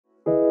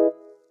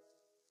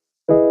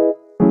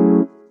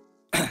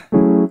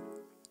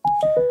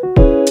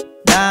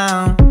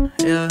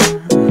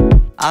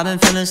I've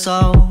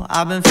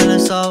been feeling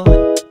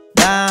so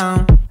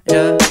down,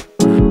 yeah.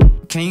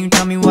 Can you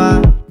tell me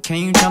why? Can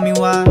you tell me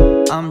why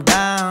I'm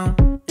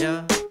down,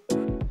 yeah.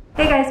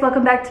 Hey guys,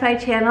 welcome back to my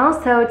channel.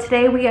 So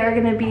today we are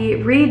going to be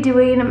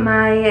redoing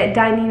my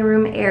dining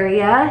room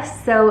area.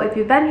 So if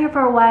you've been here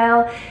for a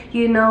while,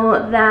 you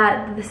know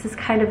that this has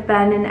kind of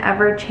been an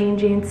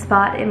ever-changing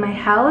spot in my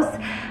house.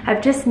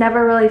 I've just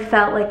never really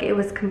felt like it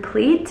was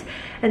complete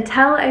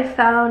until I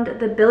found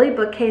the Billy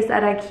bookcase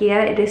at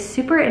Ikea. It is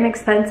super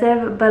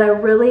inexpensive, but a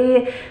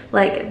really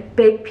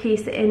big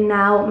piece in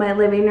now my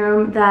living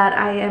room that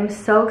I am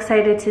so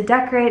excited to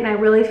decorate, and I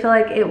really feel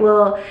like it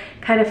will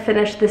kind of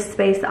finish this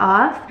space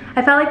off.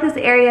 I felt like this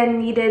area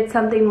needed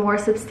something more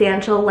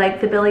substantial like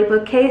the Billy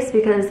bookcase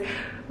because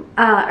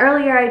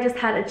earlier I just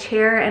had a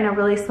chair and a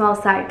really small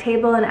side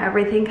table and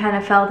everything kind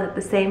of felt at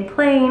the same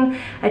plane.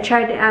 I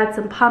tried to add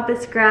some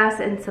pampas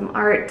grass and some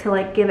art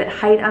to give it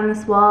height on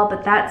this wall,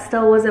 but that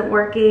still wasn't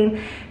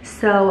working.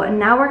 So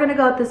now we're gonna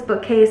go with this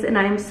bookcase and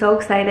I'm so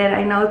excited.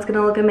 I know it's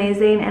gonna look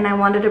amazing, and I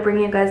wanted to bring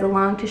you guys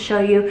along to show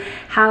you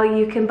how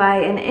you can buy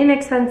an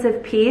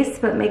inexpensive piece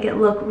but make it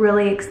look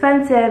really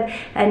expensive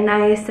and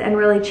nice and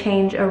really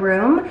change a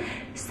room.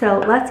 So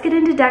let's get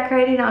into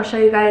decorating. I'll show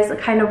you guys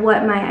kind of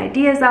what my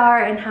ideas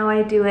are and how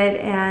I do it,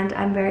 and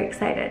I'm very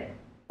excited.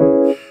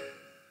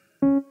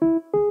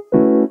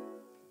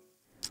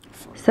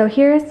 So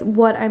here's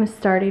what I'm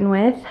starting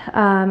with.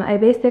 I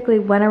basically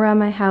went around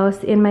my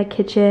house in my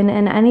kitchen,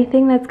 and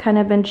anything that's kind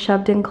of been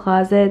shoved in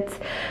closets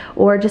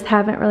or just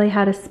haven't really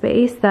had a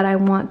space that I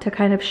want to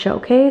kind of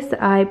showcase,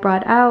 I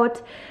brought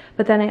out.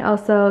 But then I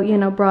also,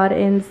 brought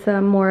in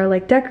some more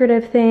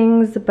decorative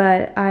things.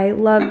 But I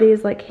love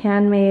these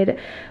handmade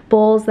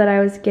bowls that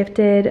I was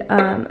gifted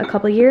a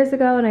couple years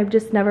ago, and I've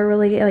just never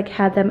really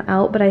had them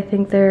out, but I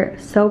think they're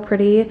so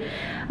pretty.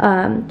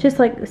 Just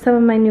some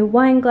of my new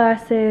wine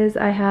glasses.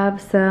 I have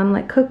some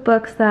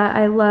cookbooks that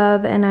I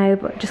love and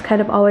I've just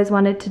kind of always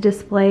wanted to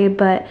display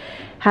but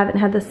haven't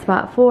had the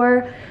spot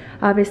for.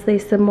 Obviously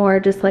some more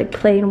just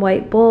plain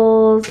white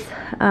bowls.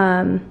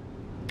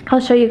 I'll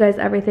show you guys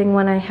everything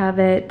when I have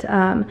it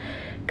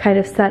kind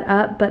of set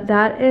up, but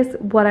that is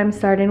what I'm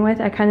starting with.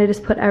 I kind of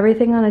just put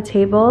everything on a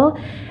table,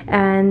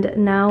 and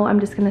now I'm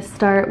just gonna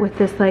start with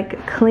this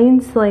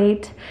clean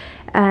slate,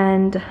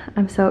 and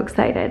I'm so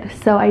excited.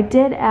 So I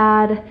did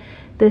add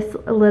this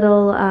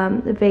little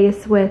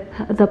vase with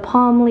the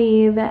palm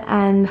leaf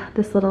and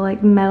this little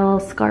metal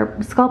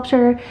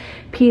sculpture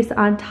piece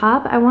on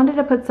top. I wanted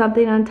to put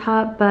something on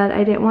top, but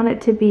I didn't want it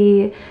to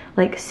be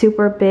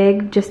super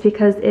big just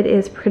because it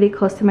is pretty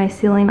close to my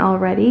ceiling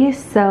already.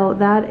 So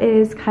that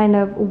is kind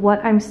of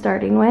what I'm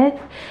starting with.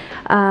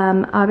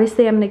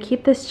 Obviously I'm gonna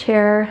keep this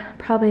chair,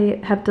 probably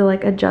have to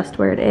adjust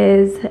where it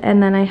is,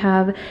 and then I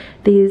have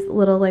these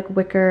little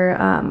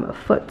wicker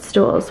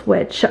footstools,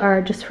 which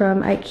are just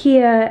from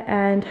Ikea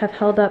and have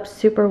held up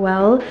super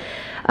well.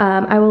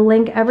 I will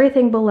link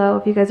everything below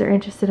if you guys are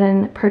interested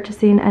in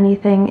purchasing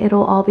anything.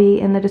 It'll all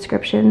be in the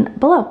description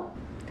below.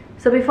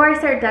 So before I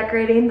start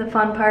decorating, the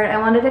fun part, I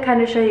wanted to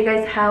kind of show you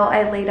guys how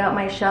I laid out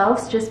my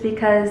shelves, just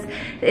because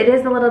it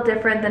is a little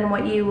different than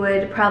what you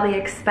would probably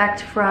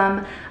expect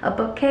from a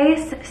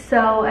bookcase.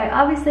 So I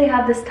obviously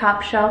have this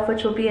top shelf,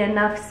 which will be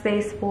enough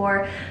space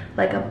for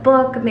a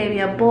book, maybe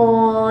a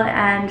bowl,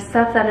 and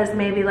stuff that is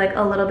maybe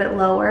a little bit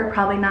lower,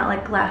 probably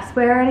not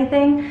glassware or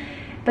anything.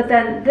 But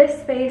then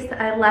this space,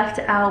 I left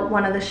out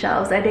one of the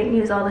shelves. I didn't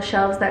use all the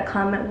shelves that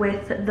come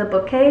with the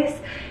bookcase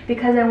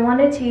because I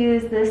wanted to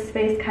use this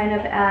space kind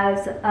of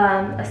as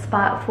a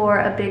spot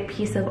for a big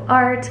piece of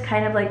art,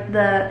 kind of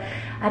the,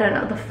 I don't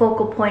know, the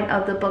focal point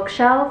of the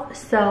bookshelf.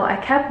 So I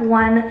kept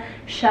one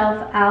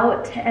shelf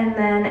out, and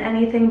then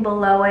anything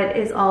below it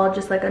is all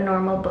just a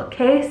normal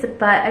bookcase.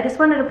 But I just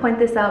wanted to point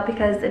this out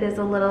because it is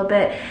a little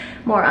bit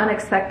more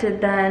unexpected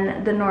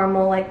than the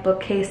normal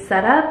bookcase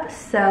setup.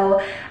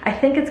 So I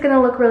think it's gonna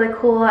look really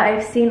cool.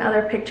 I've seen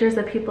other pictures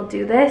of people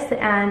do this,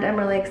 and I'm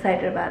really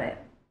excited about it.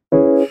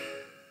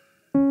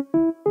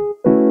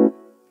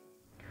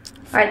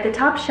 Alright, the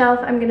top shelf,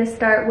 I'm going to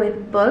start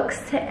with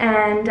books,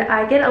 and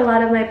I get a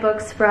lot of my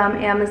books from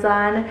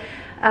Amazon,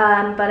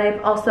 but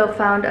I've also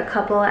found a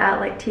couple at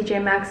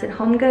TJ Maxx and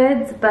Home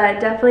Goods, but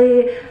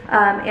definitely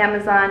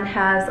Amazon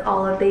has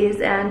all of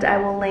these, and I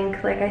will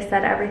link, like I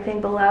said, everything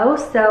below.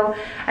 So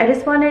I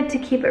just wanted to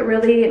keep it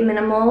really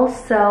minimal,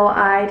 so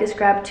I just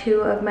grabbed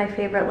two of my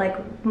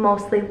favorite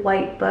mostly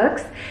white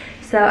books.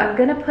 So I'm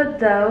going to put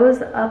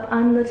those up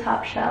on the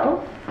top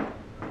shelf.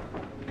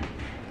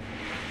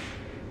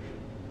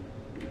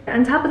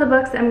 On top of the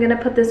books, I'm gonna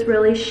put this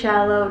really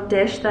shallow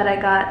dish that I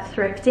got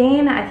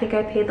thrifting. I think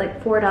I paid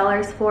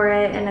 $4 for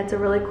it, and it's a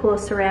really cool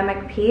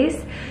ceramic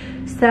piece.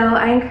 So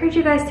I encourage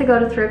you guys to go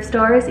to thrift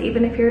stores,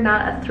 even if you're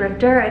not a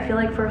thrifter. I feel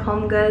like for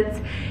home goods,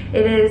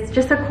 it is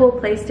just a cool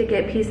place to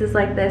get pieces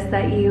like this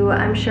that you,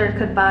 I'm sure,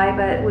 could buy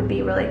but would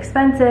be really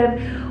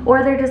expensive,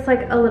 or they're just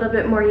a little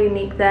bit more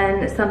unique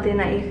than something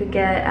that you could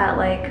get at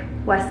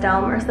West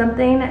Elm or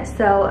something.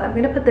 So I'm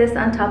gonna put this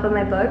on top of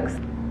my books.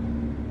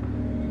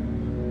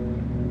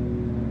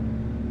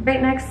 Right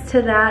next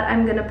to that,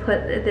 I'm gonna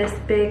put this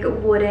big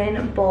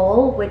wooden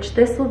bowl, which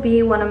this will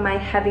be one of my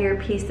heavier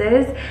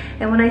pieces.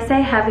 And when I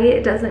say heavy,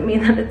 it doesn't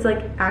mean that it's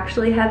like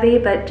actually heavy,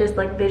 but just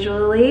like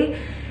visually.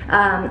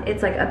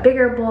 It's like a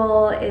bigger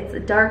bowl. It's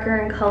darker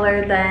in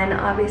color than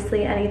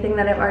obviously anything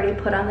that I've already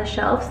put on the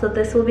shelf. So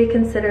this will be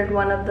considered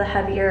one of the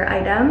heavier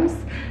items.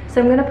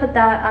 So I'm gonna put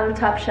that on the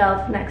top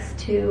shelf next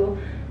to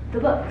the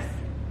books.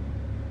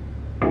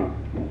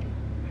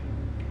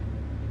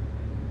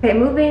 Okay,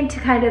 moving to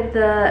kind of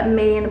the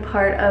main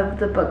part of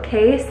the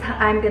bookcase,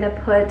 I'm gonna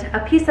put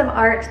a piece of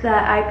art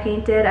that I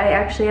painted. I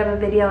actually have a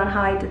video on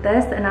how I did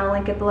this, and I'll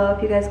link it below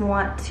if you guys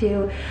want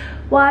to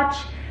watch.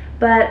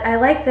 But I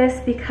like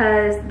this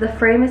because the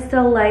frame is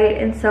still light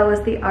and so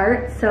is the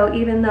art. So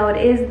even though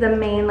it is the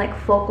main like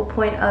focal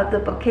point of the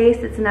bookcase,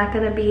 it's not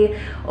gonna be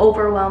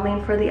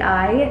overwhelming for the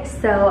eye.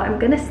 So I'm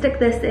gonna stick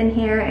this in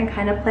here and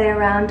kind of play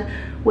around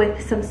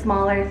with some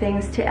smaller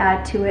things to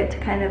add to it to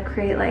kind of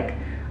create like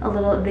a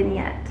little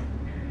vignette.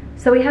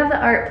 So we have the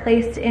art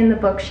placed in the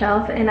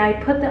bookshelf, and I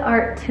put the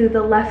art to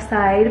the left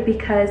side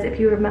because if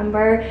you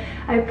remember,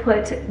 I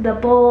put the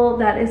bowl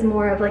that is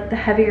more of like the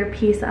heavier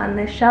piece on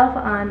this shelf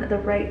on the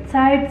right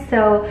side.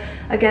 So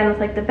again, with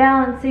like the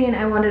balancing,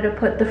 I wanted to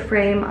put the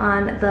frame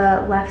on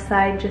the left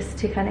side just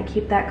to kind of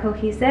keep that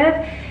cohesive.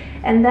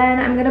 And then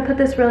I'm gonna put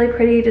this really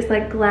pretty just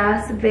like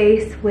glass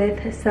vase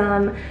with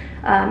some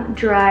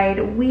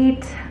dried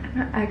wheat. I'm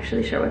not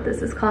actually sure what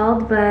this is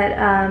called, but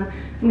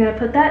I'm gonna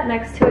put that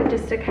next to it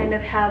just to kind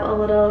of have a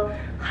little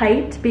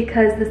height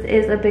because this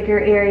is a bigger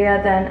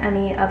area than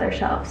any other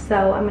shelf.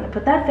 So I'm gonna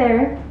put that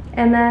there.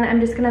 And then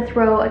I'm just gonna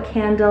throw a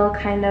candle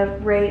kind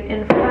of right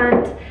in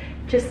front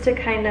just to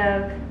kind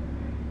of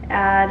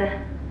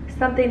add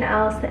something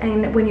else.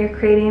 And when you're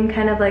creating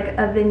kind of like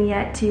a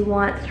vignette, you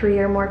want 3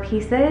 or more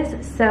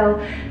pieces. So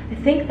I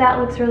think that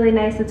looks really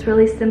nice. It's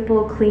really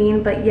simple,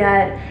 clean, but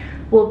yet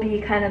will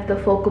be kind of the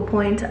focal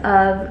point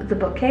of the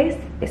bookcase.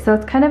 So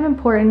it's kind of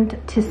important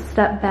to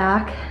step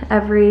back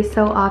every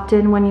so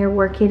often when you're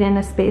working in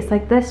a space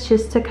like this,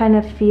 just to kind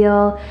of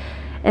feel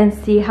and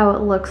see how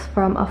it looks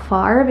from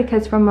afar,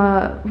 because from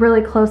a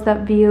really close-up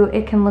view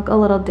it can look a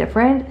little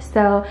different.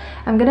 So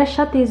I'm gonna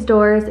shut these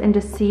doors and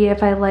just see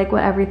if I like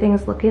what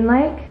everything's looking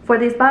like. For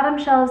these bottom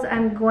shelves,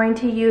 I'm going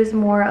to use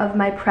more of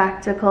my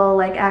practical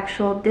like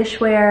actual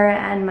dishware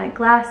and my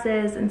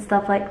glasses and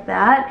stuff like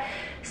that.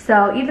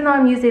 So even though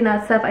I'm using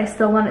that stuff, I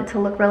still want it to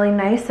look really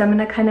nice. So I'm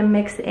gonna kind of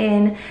mix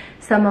in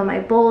some of my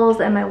bowls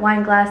and my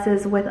wine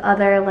glasses with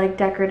other like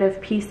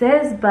decorative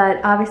pieces. But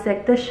obviously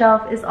like this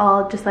shelf is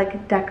all just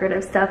like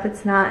decorative stuff.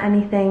 It's not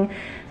anything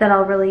that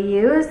I'll really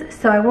use.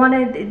 So I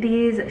wanted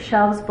these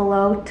shelves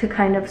below to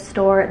kind of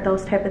store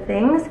those type of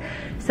things.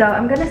 So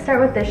I'm gonna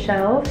start with this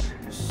shelf.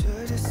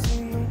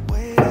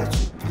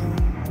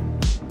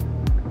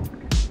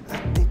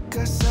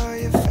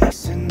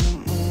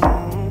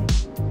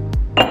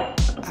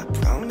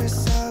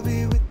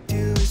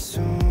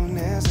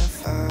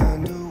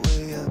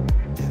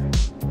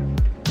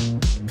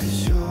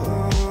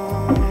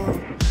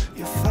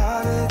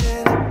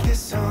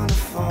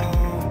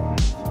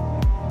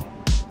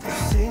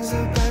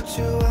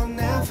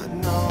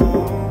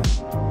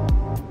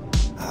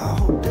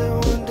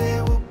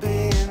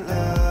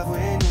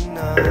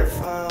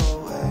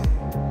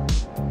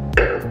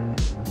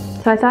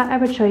 So I thought I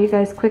would show you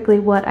guys quickly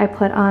what I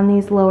put on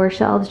these lower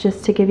shelves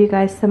just to give you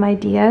guys some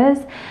ideas.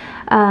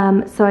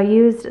 So I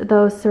used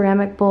those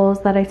ceramic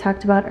bowls that I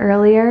talked about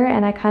earlier,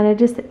 and I kind of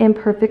just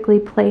imperfectly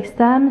placed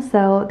them.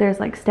 So there's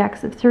like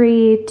stacks of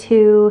 3,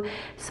 2,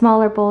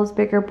 smaller bowls,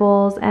 bigger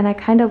bowls, and I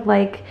kind of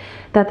like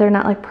that they're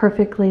not like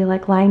perfectly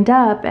like lined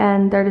up,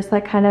 and they're just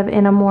like kind of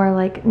in a more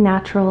like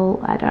natural,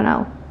 I don't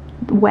know,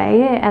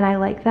 way, and I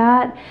like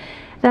that.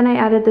 Then I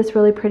added this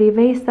really pretty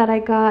vase that I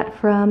got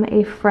from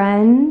a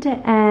friend,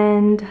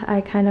 and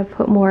I kind of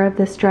put more of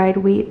this dried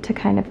wheat to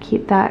kind of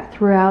keep that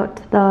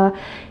throughout the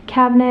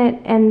cabinet.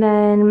 And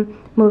then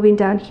moving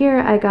down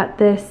here, I got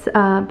this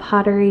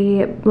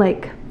pottery,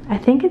 like I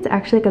think it's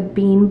actually like a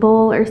bean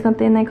bowl or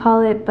something they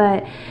call it,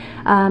 but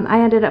I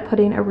ended up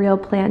putting a real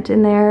plant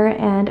in there,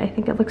 and I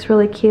think it looks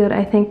really cute.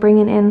 I think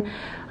bringing in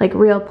like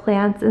real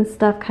plants and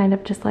stuff kind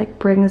of just like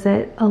brings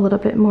it a little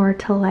bit more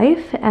to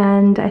life,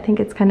 and I think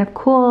it's kind of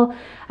cool.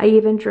 I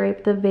even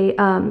draped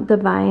the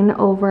vine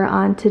over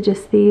onto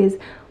just these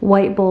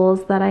white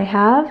bowls that I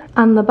have.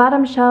 On the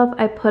bottom shelf,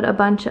 I put a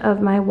bunch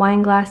of my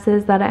wine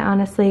glasses that I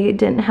honestly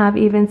didn't have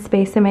even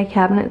space in my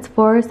cabinets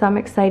for, so I'm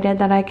excited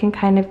that I can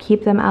kind of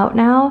keep them out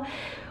now,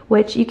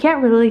 which you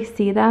can't really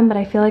see them, but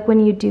I feel like when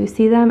you do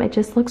see them, it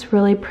just looks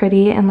really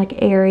pretty and like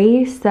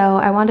airy. So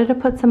I wanted to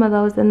put some of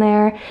those in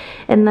there.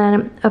 And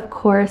then of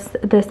course,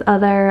 this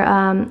other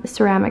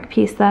ceramic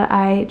piece that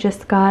I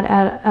just got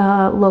at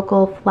a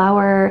local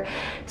flower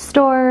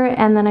store.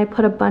 And then I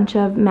put a bunch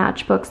of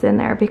matchbooks in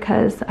there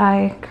because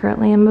I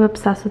currently am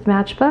obsessed with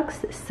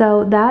matchbooks.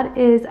 So that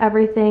is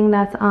everything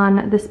that's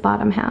on this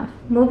bottom half.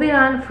 Moving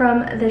on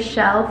from the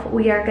shelf,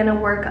 we are gonna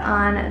work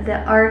on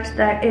the art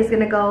that is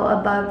gonna go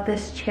above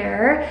this chair.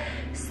 chair.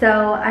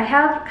 So I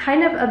have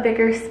kind of a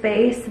bigger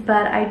space,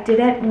 but I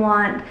didn't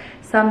want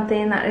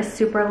something that is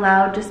super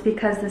loud just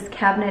because this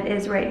cabinet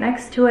is right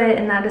next to it,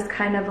 and that is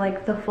kind of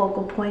like the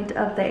focal point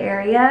of the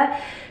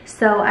area.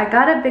 So I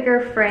got a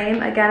bigger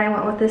frame. Again, I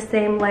went with the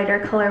same lighter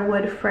color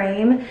wood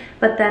frame,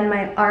 but then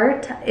my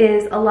art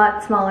is a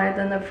lot smaller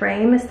than the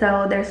frame,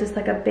 so there's just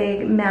like a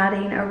big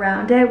matting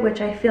around it,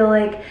 which I feel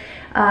like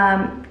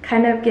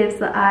kind of gives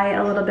the eye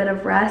a little bit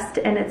of rest,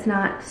 and it's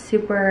not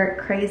super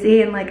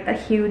crazy and like a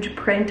huge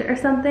print or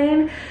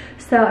something.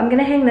 So I'm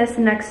gonna hang this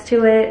next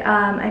to it.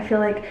 I feel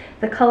like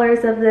the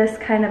colors of this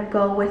kind of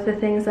go with the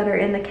things that are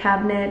in the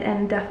cabinet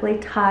and definitely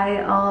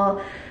tie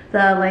all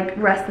the like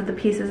rest of the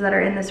pieces that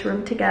are in this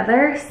room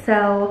together.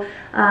 So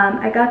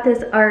I got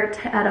this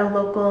art at a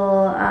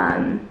local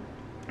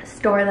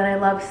store that I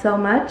love so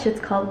much. It's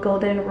called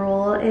Golden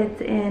Rule.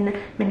 It's in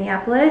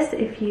Minneapolis.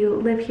 If you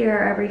live here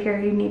or ever here,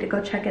 you need to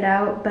go check it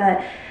out.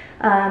 But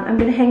I'm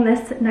gonna hang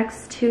this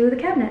next to the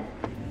cabinet.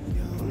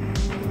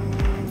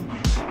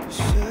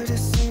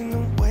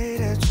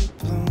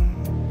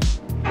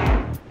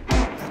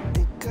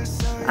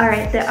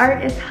 Alright, the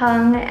art is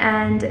hung,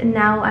 and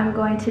now I'm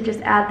going to just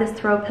add this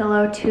throw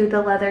pillow to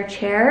the leather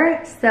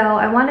chair. So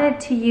I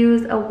wanted to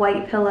use a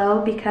white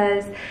pillow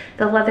because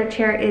the leather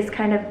chair is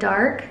kind of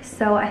dark.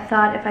 So I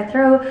thought if I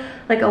throw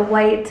like a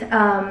white,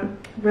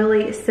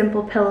 really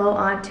simple pillow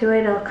onto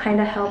it, it'll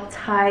kind of help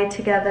tie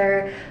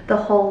together the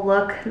whole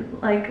look,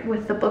 like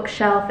with the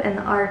bookshelf and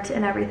the art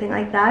and everything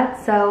like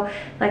that. So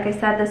like I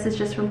said, this is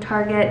just from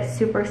Target,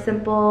 super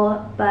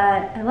simple,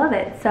 but I love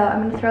it. So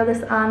I'm gonna throw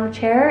this on the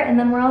chair and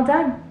then we're all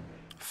done.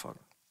 Fuck.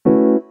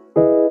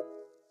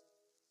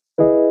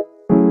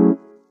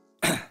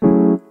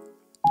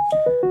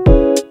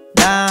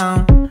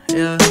 Down,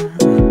 yeah.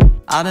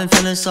 I've been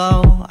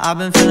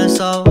feeling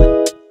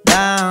so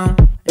down,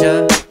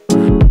 yeah.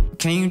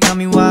 Can you tell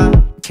me why?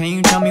 Can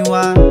you tell me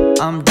why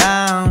I'm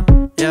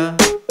down, yeah.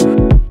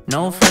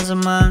 No friends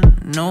of mine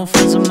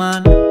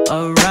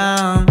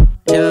around,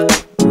 yeah.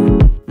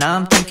 Now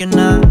I'm thinking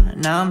I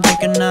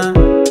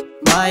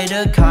might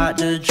have caught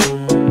the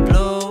June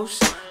blues,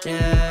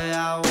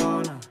 yeah, I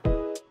wanna.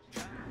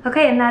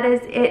 Okay, and that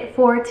is it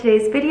for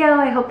today's video.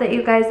 I hope that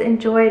you guys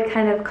enjoyed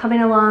kind of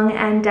coming along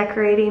and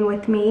decorating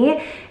with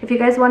me. If you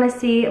guys want to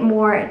see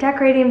more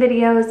decorating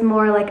videos,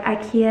 more like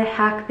IKEA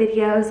hack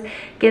videos,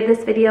 give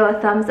this video a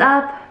thumbs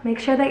up. Make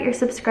sure that you're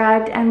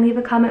subscribed and leave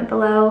a comment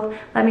below.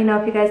 Let me know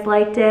if you guys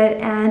liked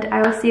it, and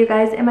I will see you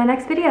guys in my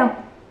next video.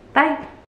 Bye!